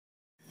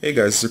Hey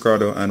guys, it's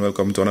Ricardo and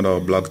welcome to another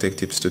blog tech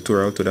tips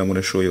tutorial. Today I'm going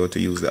to show you how to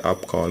use the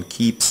app called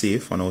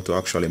Keepsafe and how to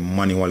actually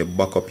manually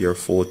back up your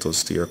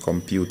photos to your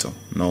computer.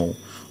 Now,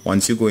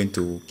 once you go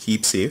into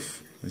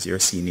Keepsafe, as you're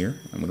seeing here,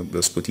 I'm going to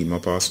just put in my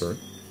password.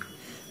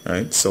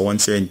 Alright, so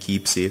once you're in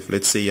Keepsafe,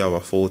 let's say you have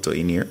a photo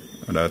in here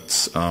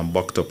that's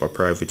backed up, a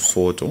private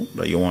photo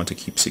that you want to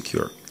keep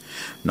secure.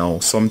 Now,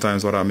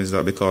 sometimes what happens is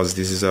that because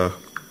this is a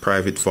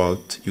private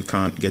vault, you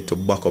can't get to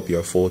back up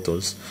your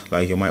photos.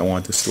 Like you might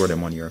want to store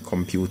them on your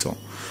computer.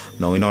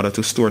 Now, in order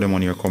to store them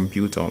on your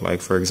computer, like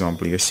for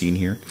example you're seeing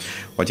here,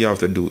 what you have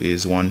to do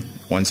is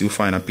once you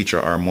find a picture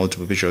or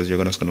multiple pictures,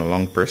 you're just gonna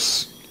long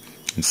press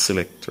and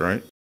select,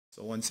 right?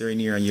 So once you're in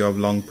here and you have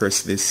long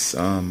pressed this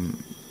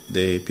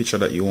the picture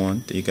that you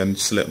want, you can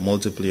select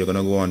multiple. You're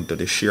gonna go on to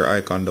the share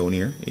icon down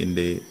here in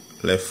the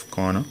left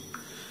corner.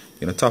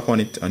 You're gonna tap on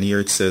it and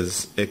here it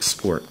says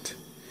export.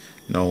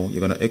 Now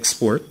you're gonna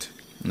export.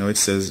 Now it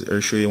says, are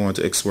you sure you want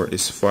to export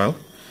this file?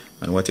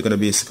 And what you're going to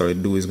basically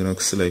do is going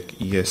to select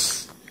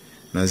yes.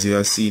 And as you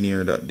have seen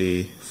here that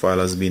the file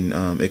has been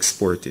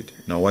exported.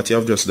 Now what you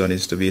have just done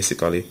is to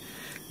basically,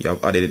 you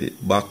have added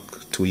it back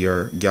to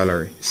your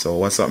gallery. So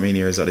what's happening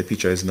here is that the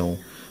picture is now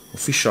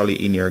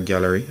officially in your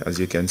gallery, as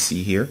you can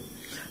see here.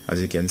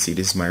 As you can see,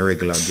 this is my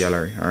regular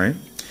gallery. Alright.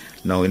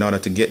 Now in order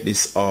to get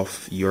this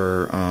off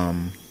your,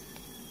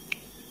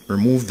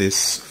 remove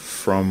this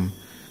from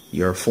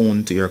your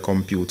phone to your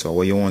computer,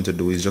 what you want to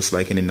do is just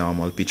like any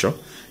normal picture,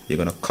 you're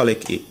gonna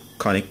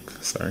connect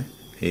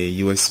a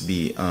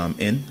USB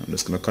in. I'm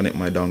just gonna connect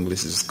my dongle.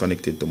 This is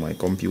connected to my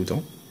computer.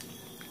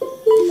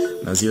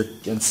 And as you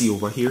can see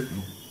over here,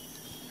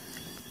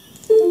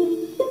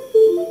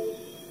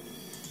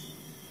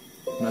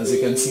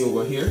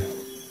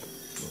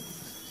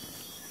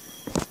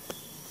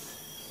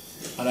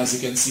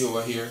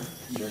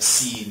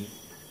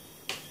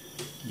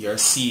 you're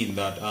seeing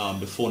that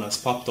the phone has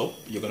popped up.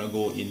 You're gonna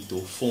go into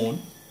phone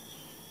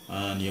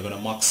and you're gonna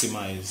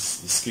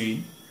maximize the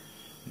screen.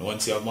 And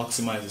once you have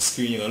maximized the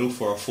screen, you're gonna look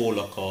for a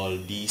folder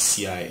called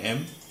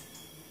DCIM.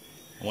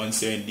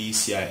 Once you're in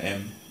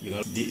DCIM, you're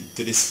gonna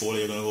to this folder.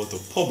 You're gonna go to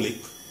public,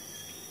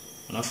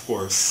 and of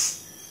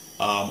course,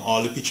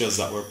 all the pictures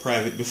that were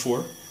private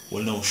before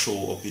will now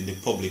show up in the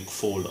public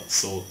folder.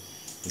 So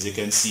as you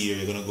can see here,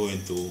 you're gonna go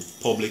into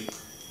public.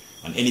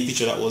 And any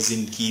picture that was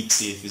in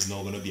Keepsafe is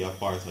now going to be a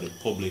part of the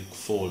public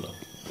folder.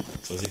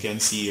 So as you can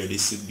see here,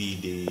 this would be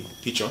the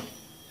picture.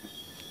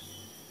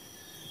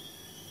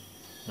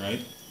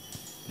 Right?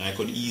 And I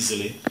could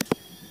easily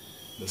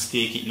just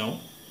take it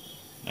now.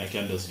 I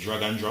can just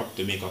drag and drop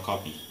to make a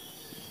copy.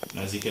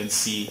 And as you can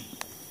see,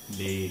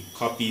 the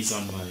copy is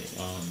on my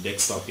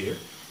desktop here.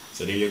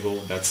 So there you go.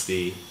 That's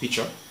the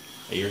picture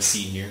that you're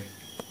seeing here.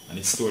 And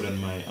it's stored on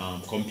my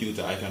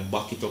computer. I can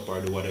back it up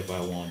or do whatever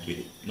I want with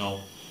it.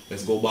 Now,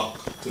 let's go back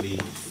to the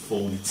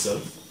phone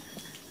itself.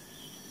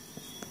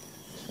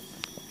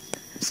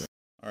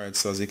 Alright,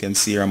 so as you can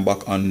see here, I'm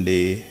back on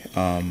the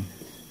on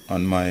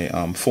my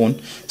phone.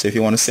 So if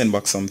you want to send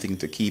back something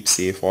to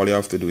Keepsafe, all you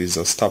have to do is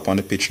just tap on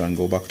the picture and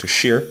go back to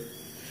share.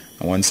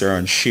 And once you're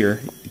on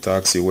share, it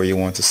asks you where you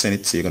want to send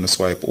it. So you're going to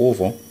swipe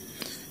over.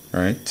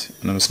 Alright,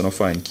 and I'm just going to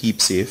find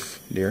Keepsafe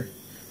there.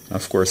 And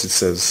of course it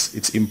says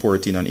it's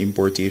importing and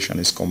importation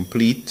is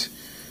complete.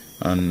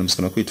 And I'm just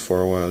going to quit for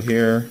a while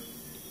here.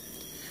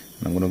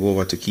 I'm going to go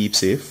over to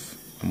Keepsafe.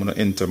 I'm going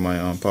to enter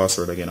my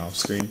password again off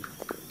screen.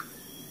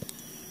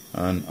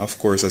 And of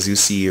course, as you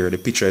see here, the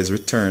picture is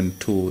returned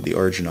to the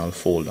original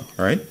folder.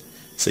 Alright?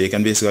 So you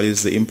can basically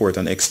use the import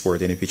and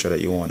export any picture that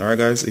you want. Alright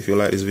guys, if you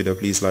like this video,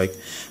 please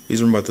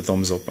remember to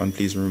thumbs up and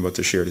please remember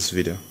to share this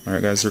video.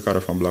 Alright guys, Ricardo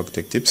from Blog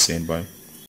Tech Tips saying bye.